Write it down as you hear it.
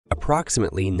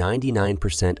approximately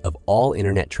 99% of all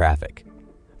internet traffic,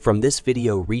 from this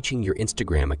video reaching your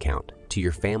Instagram account to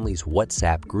your family's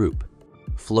WhatsApp group,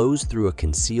 flows through a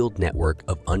concealed network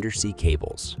of undersea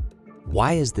cables.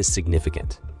 Why is this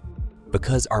significant?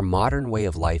 Because our modern way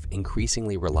of life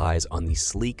increasingly relies on these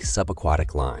sleek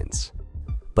subaquatic lines.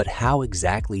 But how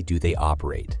exactly do they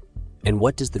operate? And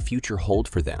what does the future hold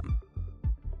for them?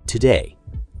 Today,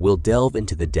 we'll delve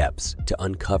into the depths to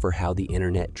uncover how the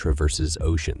internet traverses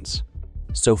oceans.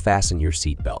 So fasten your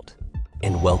seatbelt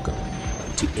and welcome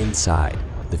to Inside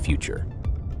the Future.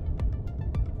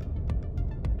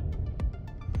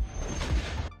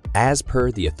 As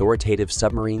per the authoritative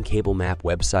Submarine Cable Map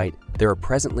website, there are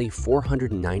presently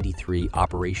 493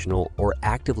 operational or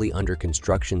actively under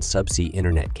construction subsea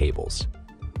internet cables,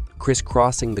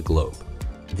 crisscrossing the globe.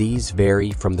 These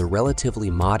vary from the relatively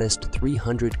modest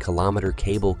 300-kilometer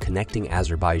cable connecting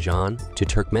Azerbaijan to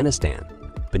Turkmenistan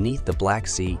beneath the Black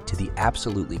Sea to the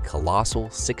absolutely colossal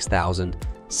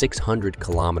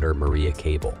 6,600-kilometer Maria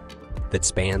cable that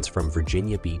spans from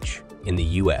Virginia Beach in the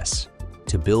U.S.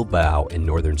 to Bilbao in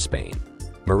northern Spain.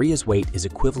 Maria's weight is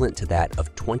equivalent to that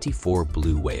of 24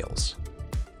 blue whales.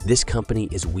 This company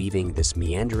is weaving this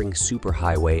meandering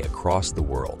superhighway across the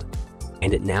world,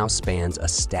 and it now spans a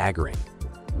staggering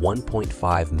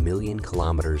 1.5 million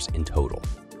kilometers in total.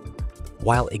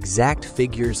 While exact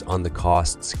figures on the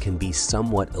costs can be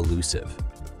somewhat elusive,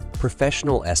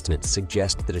 professional estimates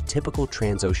suggest that a typical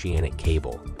transoceanic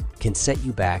cable can set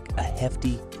you back a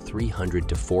hefty $300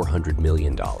 to $400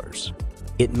 million.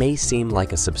 It may seem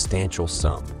like a substantial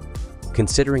sum,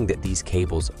 considering that these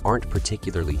cables aren't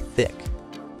particularly thick,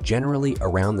 generally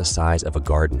around the size of a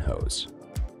garden hose.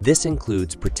 This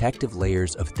includes protective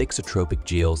layers of thixotropic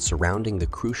geels surrounding the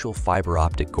crucial fiber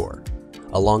optic core,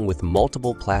 along with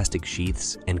multiple plastic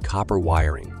sheaths and copper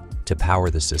wiring to power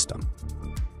the system.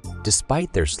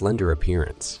 Despite their slender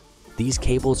appearance, these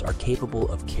cables are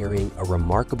capable of carrying a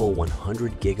remarkable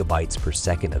 100 gigabytes per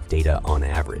second of data on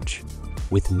average,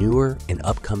 with newer and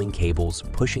upcoming cables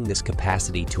pushing this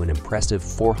capacity to an impressive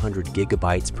 400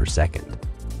 gigabytes per second.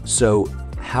 So,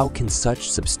 how can such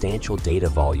substantial data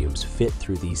volumes fit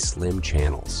through these slim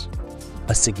channels?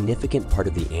 A significant part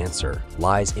of the answer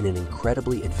lies in an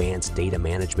incredibly advanced data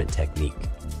management technique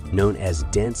known as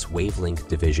dense wavelength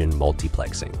division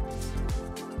multiplexing.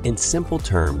 In simple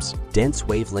terms, dense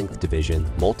wavelength division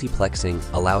multiplexing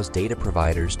allows data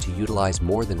providers to utilize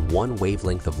more than one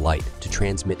wavelength of light to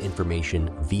transmit information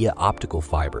via optical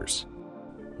fibers.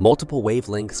 Multiple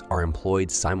wavelengths are employed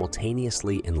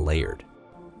simultaneously and layered,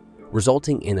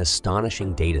 resulting in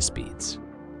astonishing data speeds.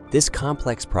 This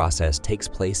complex process takes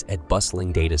place at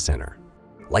bustling data center,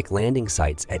 like landing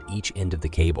sites at each end of the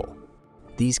cable.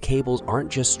 These cables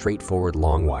aren't just straightforward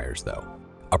long wires though.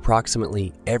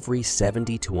 Approximately every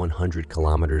 70 to 100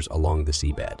 kilometers along the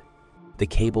seabed, the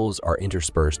cables are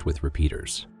interspersed with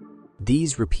repeaters.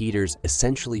 These repeaters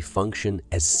essentially function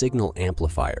as signal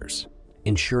amplifiers,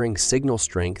 ensuring signal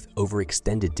strength over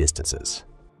extended distances.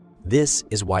 This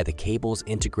is why the cables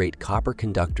integrate copper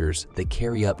conductors that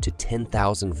carry up to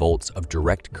 10,000 volts of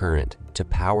direct current to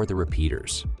power the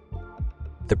repeaters.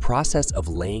 The process of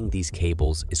laying these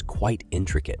cables is quite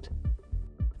intricate.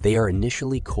 They are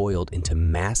initially coiled into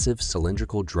massive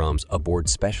cylindrical drums aboard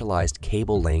specialized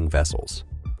cable-laying vessels.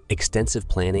 Extensive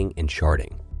planning and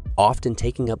charting, often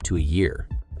taking up to a year,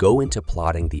 go into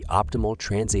plotting the optimal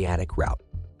transoceanic route.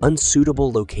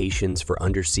 Unsuitable locations for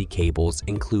undersea cables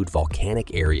include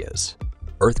volcanic areas,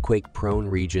 earthquake-prone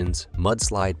regions,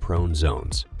 mudslide-prone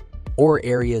zones, or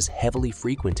areas heavily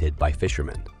frequented by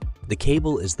fishermen. The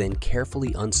cable is then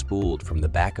carefully unspooled from the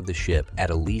back of the ship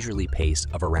at a leisurely pace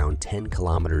of around 10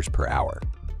 kilometers per hour.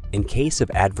 In case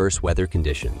of adverse weather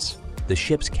conditions, the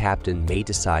ship's captain may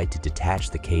decide to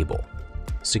detach the cable,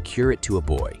 secure it to a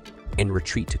buoy, and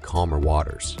retreat to calmer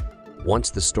waters. Once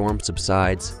the storm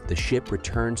subsides, the ship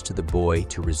returns to the buoy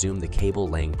to resume the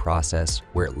cable-laying process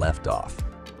where it left off.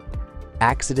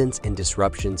 Accidents and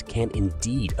disruptions can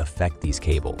indeed affect these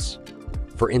cables.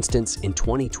 For instance, in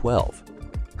 2012,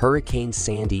 Hurricane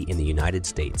Sandy in the United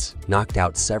States knocked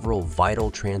out several vital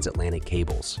transatlantic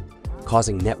cables,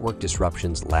 causing network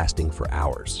disruptions lasting for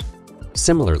hours.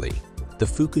 Similarly, the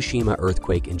Fukushima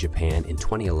earthquake in Japan in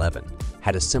 2011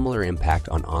 had a similar impact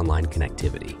on online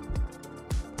connectivity.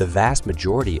 The vast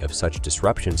majority of such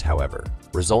disruptions, however,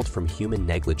 result from human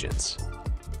negligence,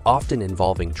 often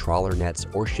involving trawler nets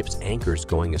or ships' anchors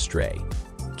going astray.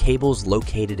 Cables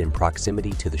located in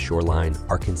proximity to the shoreline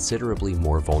are considerably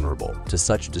more vulnerable to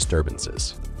such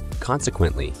disturbances.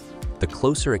 Consequently, the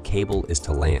closer a cable is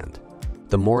to land,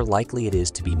 the more likely it is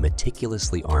to be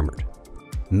meticulously armored.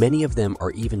 Many of them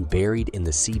are even buried in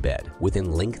the seabed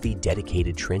within lengthy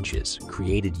dedicated trenches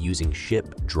created using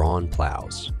ship-drawn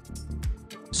plows.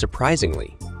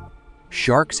 Surprisingly,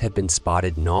 sharks have been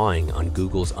spotted gnawing on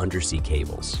Google's undersea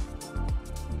cables.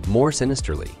 More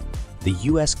sinisterly, the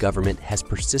US government has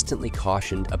persistently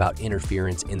cautioned about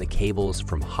interference in the cables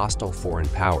from hostile foreign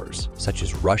powers, such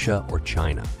as Russia or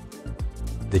China.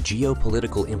 The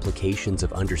geopolitical implications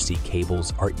of undersea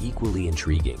cables are equally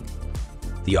intriguing.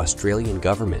 The Australian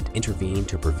government intervened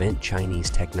to prevent Chinese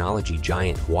technology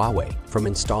giant Huawei from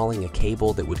installing a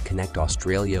cable that would connect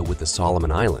Australia with the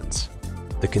Solomon Islands.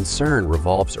 The concern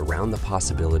revolves around the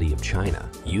possibility of China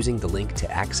using the link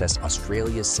to access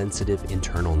Australia's sensitive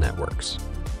internal networks.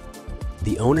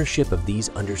 The ownership of these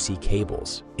undersea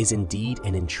cables is indeed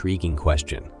an intriguing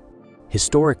question.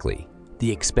 Historically,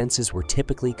 the expenses were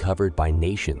typically covered by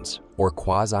nations or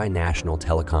quasi-national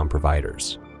telecom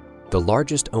providers. The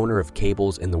largest owner of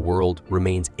cables in the world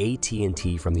remains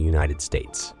AT&T from the United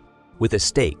States, with a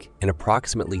stake in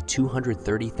approximately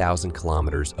 230,000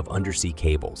 kilometers of undersea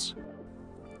cables.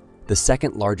 The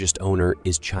second largest owner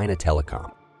is China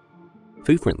Telecom.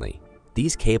 Frequently,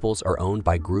 these cables are owned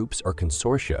by groups or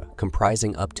consortia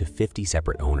comprising up to 50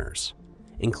 separate owners,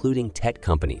 including tech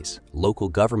companies, local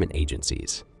government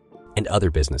agencies, and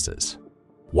other businesses.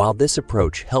 While this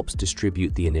approach helps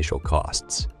distribute the initial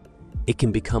costs, it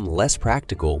can become less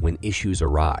practical when issues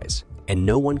arise and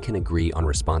no one can agree on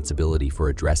responsibility for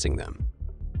addressing them.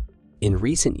 In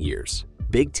recent years,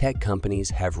 big tech companies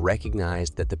have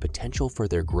recognized that the potential for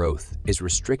their growth is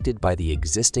restricted by the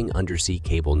existing undersea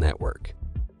cable network.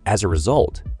 As a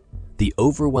result, the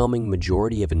overwhelming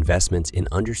majority of investments in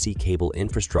undersea cable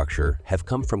infrastructure have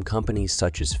come from companies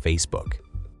such as Facebook,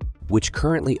 which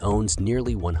currently owns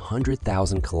nearly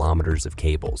 100,000 kilometers of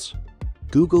cables.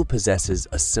 Google possesses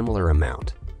a similar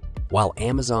amount, while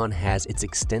Amazon has its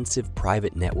extensive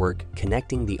private network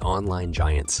connecting the online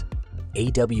giants'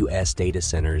 AWS data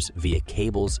centers via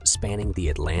cables spanning the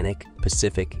Atlantic,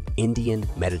 Pacific, Indian,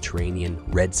 Mediterranean,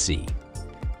 Red Sea,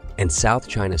 and South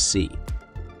China Sea.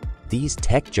 These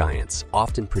tech giants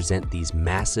often present these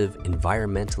massive,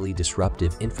 environmentally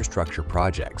disruptive infrastructure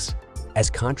projects as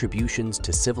contributions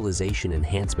to civilization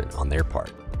enhancement on their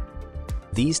part.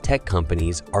 These tech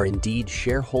companies are indeed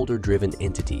shareholder-driven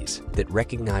entities that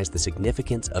recognize the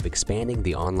significance of expanding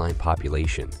the online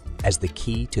population as the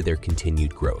key to their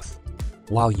continued growth.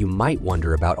 While you might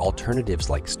wonder about alternatives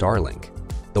like Starlink,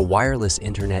 the wireless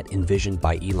internet envisioned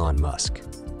by Elon Musk,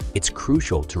 it's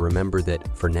crucial to remember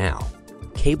that, for now,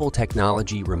 cable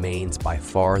technology remains by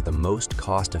far the most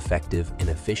cost-effective and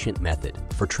efficient method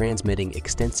for transmitting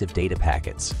extensive data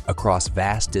packets across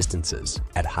vast distances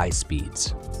at high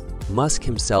speeds. Musk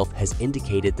himself has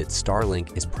indicated that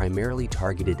Starlink is primarily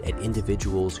targeted at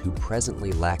individuals who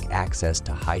presently lack access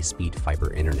to high-speed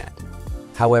fiber internet.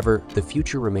 However, the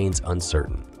future remains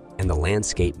uncertain, and the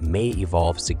landscape may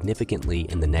evolve significantly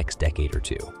in the next decade or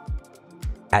two.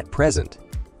 At present,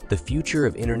 the future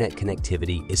of internet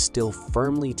connectivity is still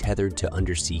firmly tethered to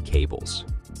undersea cables.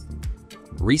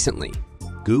 Recently,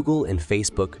 Google and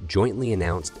Facebook jointly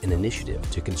announced an initiative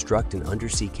to construct an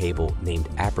undersea cable named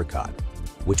Apricot,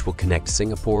 which will connect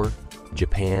Singapore,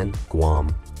 Japan,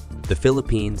 Guam, the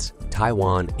Philippines,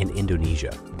 Taiwan, and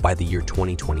Indonesia by the year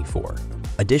 2024.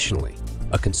 Additionally,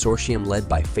 a consortium led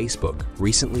by Facebook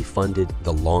recently funded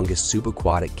the longest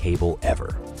subaquatic cable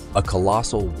ever, a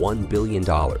colossal $1 billion,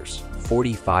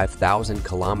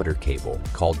 45,000-kilometer cable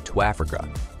called ToAfrica.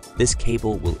 This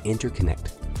cable will interconnect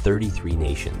 33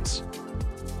 nations.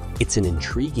 It's an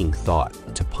intriguing thought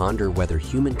to ponder whether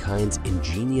humankind's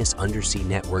ingenious undersea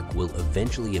network will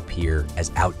eventually appear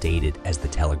as outdated as the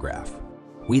telegraph.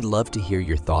 We'd love to hear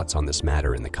your thoughts on this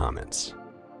matter in the comments.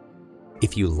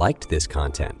 If you liked this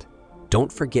content,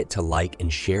 don't forget to like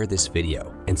and share this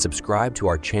video and subscribe to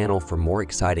our channel for more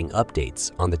exciting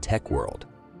updates on the tech world.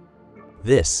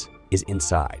 This is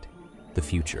Inside the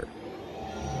Future.